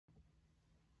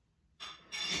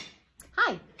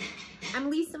I'm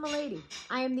Lysa Mullady.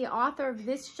 I am the author of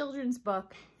this children's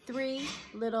book, 3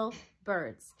 Little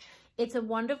Birds. It's a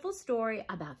wonderful story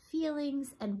about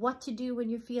feelings and what to do when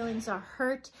your feelings are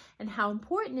hurt and how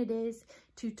important it is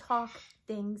to talk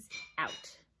things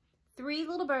out. 3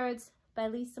 Little Birds by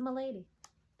Lysa Mullady.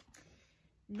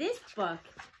 This book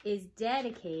is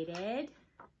dedicated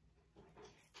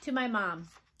to my mom,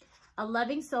 a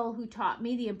loving soul who taught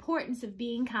me the importance of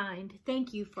being kind.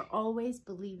 Thank you for always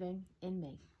believing in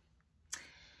me.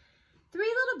 3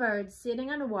 little birds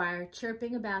sitting on a wire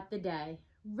chirping about the day.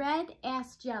 Red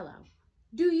asked Yellow,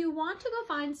 "Do you want to go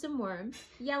find some worms?"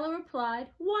 Yellow replied,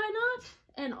 "Why not?"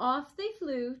 And off they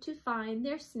flew to find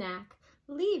their snack,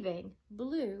 leaving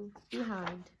Blue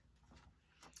behind.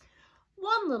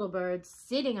 One little bird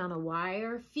sitting on a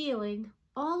wire, feeling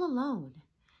all alone.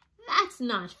 "That's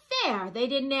not fair, they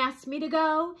didn't ask me to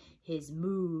go." His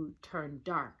mood turned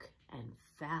dark and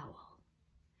foul.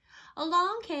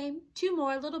 Along came 2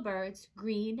 more little birds,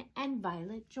 Green and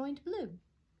Violet joined Blue.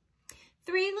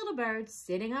 3 little birds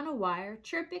sitting on a wire,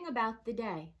 chirping about the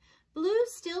day. Blue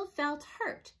still felt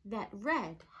hurt that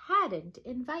Red hadn't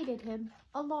invited him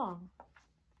along.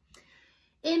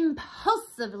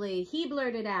 Impulsively, he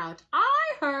blurted out,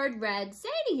 "I heard Red say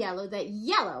to Yellow that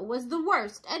Yellow was the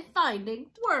worst at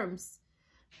finding worms."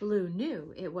 Blue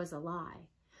knew it was a lie,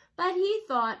 but he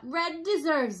thought Red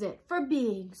deserves it for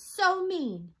being so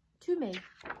mean to me.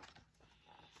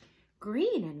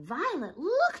 Green and Violet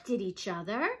looked at each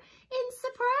other in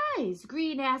surprise.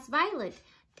 Green asked Violet,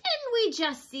 "Didn't we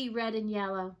just see Red and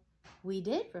Yellow?" "We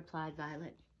did," replied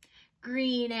Violet.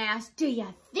 Green asked, "Do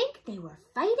you think they were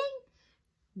fighting?"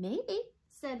 "Maybe,"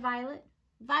 said Violet.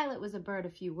 Violet was a bird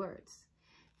of few words.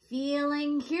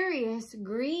 Feeling curious,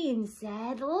 Green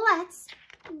said, "Let's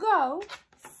go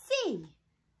see."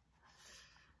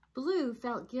 Blue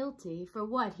felt guilty for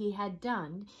what he had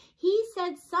done. He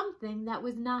said something that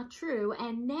was not true,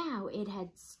 and now it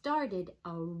had started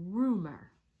a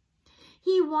rumor.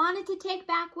 He wanted to take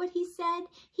back what he said.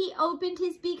 He opened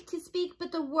his beak to speak,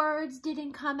 but the words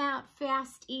didn't come out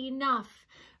fast enough.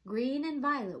 Green and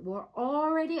Violet were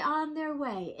already on their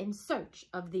way in search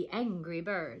of the angry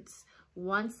birds.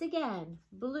 Once again,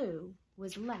 Blue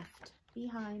was left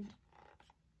behind.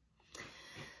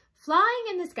 Flying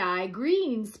in the sky,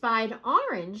 Green spied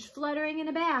Orange fluttering in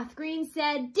a bath. Green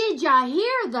said, "Did ya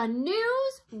hear the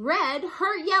news? Red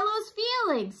hurt Yellow's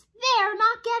feelings. They're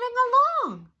not getting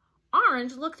along."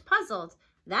 Orange looked puzzled.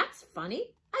 "That's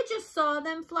funny. I just saw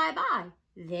them fly by.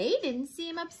 They didn't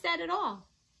seem upset at all."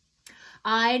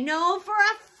 "I know for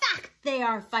a fact they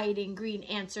are fighting," Green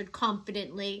answered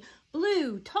confidently.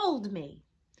 "Blue told me."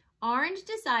 Orange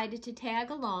decided to tag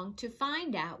along to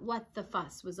find out what the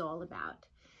fuss was all about.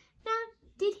 Now,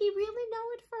 did he really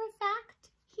know it for a fact?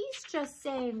 He's just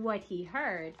saying what he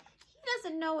heard. He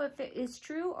doesn't know if it is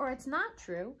true or it's not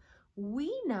true.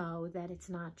 We know that it's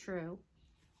not true.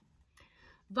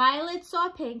 Violet saw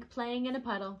Pink playing in a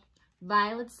puddle.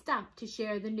 Violet stopped to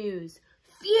share the news.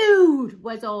 "Feud,"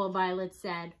 was all Violet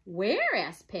said. "Where?"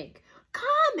 asked Pink.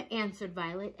 "Come," answered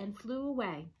Violet and flew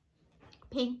away.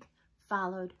 Pink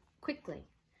followed quickly.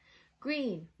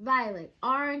 Green, Violet,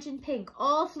 Orange, and Pink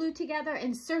all flew together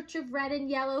in search of Red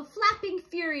and Yellow, flapping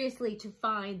furiously to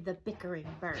find the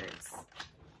bickering birds.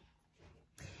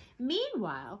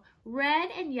 Meanwhile, Red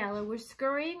and Yellow were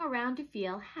scurrying around a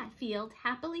field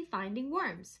happily finding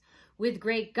worms. With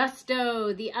great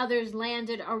gusto, the others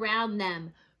landed around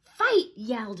them. "Fight!"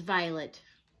 yelled Violet.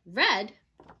 Red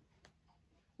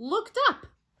looked up.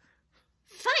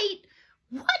 "Fight?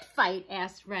 What fight?"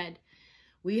 asked Red.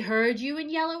 "We heard you and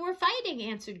Yellow were fighting,"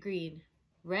 answered Green.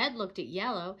 Red looked at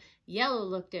Yellow. Yellow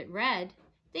looked at Red.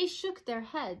 They shook their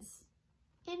heads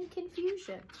in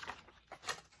confusion.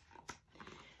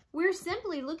 "We're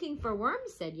simply looking for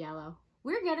worms," said Yellow.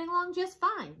 "We're getting along just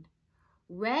fine."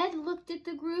 Red looked at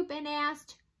the group and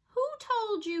asked, "Who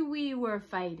told you we were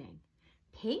fighting?"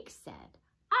 Pink said,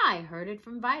 "I heard it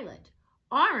from Violet."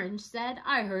 Orange said,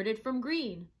 "I heard it from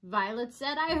Green." Violet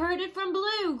said, "I heard it from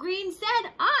Blue." Green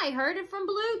said, "I heard it from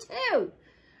Blue too."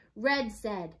 Red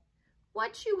said,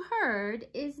 "What you heard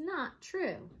is not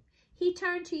true." He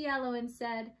turned to Yellow and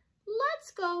said,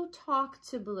 "Let's go talk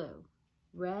to Blue."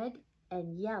 Red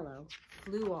and Yellow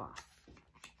flew off.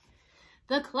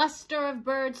 The cluster of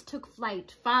birds took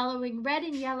flight, following Red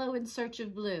and Yellow in search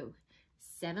of Blue.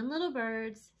 7 little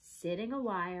birds sitting a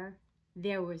wire.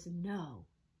 There was no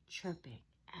chirping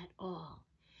at all.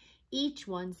 Each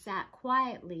one sat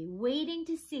quietly, waiting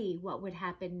to see what would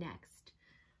happen next.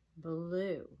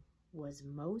 Blue was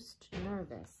most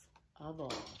nervous of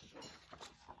all.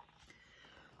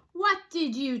 "What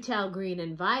did you tell Green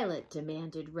and Violet?"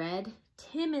 demanded Red.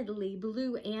 Timidly,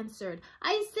 Blue answered,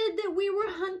 I said that we were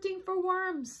hunting for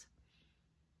worms.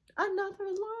 Another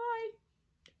lie.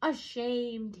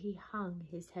 Ashamed, he hung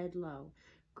his head low.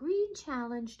 Green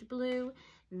challenged Blue,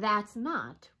 that's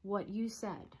not what you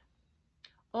said.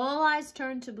 All eyes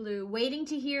turned to Blue, waiting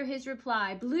to hear his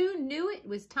reply. Blue knew it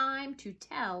was time to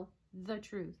tell the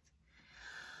truth.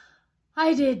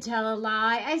 I did tell a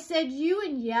lie. I said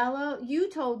you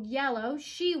told Yellow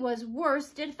she was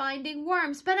worst at finding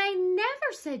worms, but I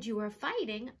never said you were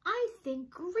fighting. I think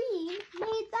Green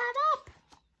made that up.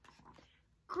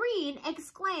 Green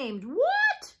exclaimed,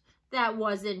 What? That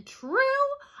wasn't true.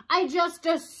 I just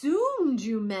assumed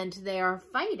you meant they are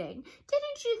fighting.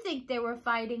 Didn't you think they were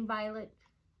fighting, Violet?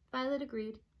 Violet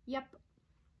agreed. Yep.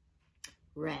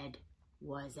 Red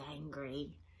was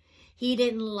angry. He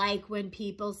didn't like when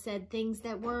people said things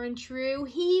that weren't true.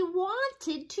 He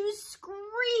wanted to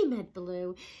scream at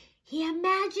Blue. He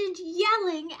imagined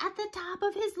yelling at the top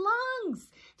of his lungs.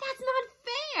 That's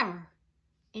not fair.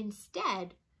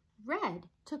 Instead, Red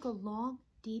took a long,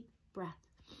 deep breath.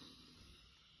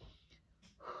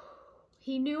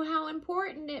 He knew how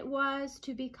important it was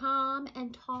to be calm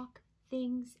and talk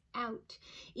things out.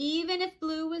 Even if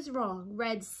Blue was wrong,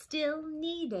 Red still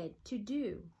needed to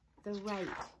do the right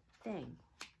thing.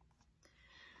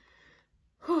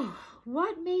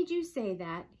 What made you say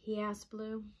that? He asked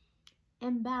Blue.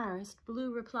 Embarrassed,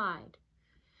 Blue replied,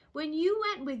 When you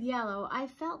went with Yellow, I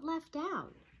felt left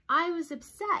out. I was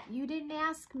upset you didn't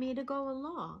ask me to go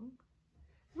along.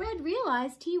 Red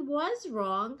realized he was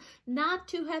wrong not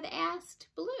to have asked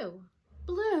Blue.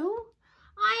 Blue,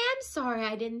 I am sorry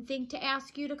I didn't think to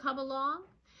ask you to come along.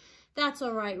 That's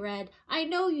all right, Red. I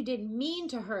know you didn't mean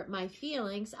to hurt my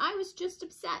feelings. I was just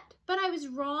upset, but I was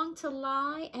wrong to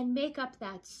lie and make up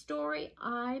that story.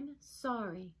 I'm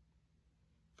sorry.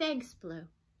 Thanks, Blue.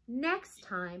 Next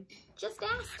time, just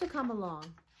ask to come along.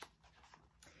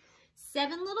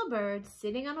 7 little birds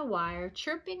sitting on a wire,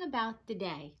 chirping about the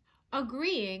day,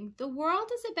 agreeing the world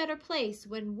is a better place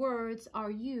when words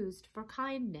are used for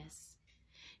kindness.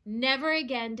 Never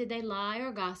again did they lie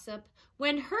or gossip.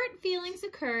 When hurt feelings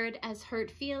occurred, as hurt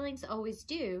feelings always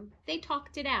do, they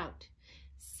talked it out.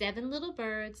 7 little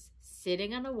birds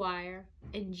sitting on a wire,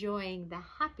 enjoying the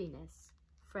happiness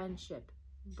friendship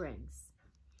brings.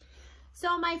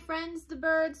 So, my friends, the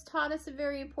birds taught us a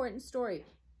very important story.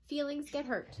 Feelings get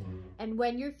hurt. And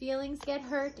when your feelings get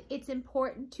hurt, it's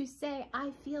important to say,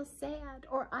 I feel sad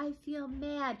or I feel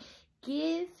mad.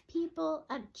 Give people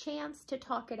a chance to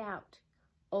talk it out.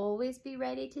 Always be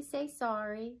ready to say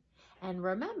sorry. And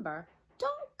remember,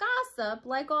 don't gossip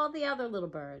like all the other little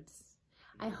birds.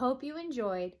 I hope you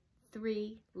enjoyed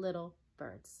 3 Little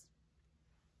Birds.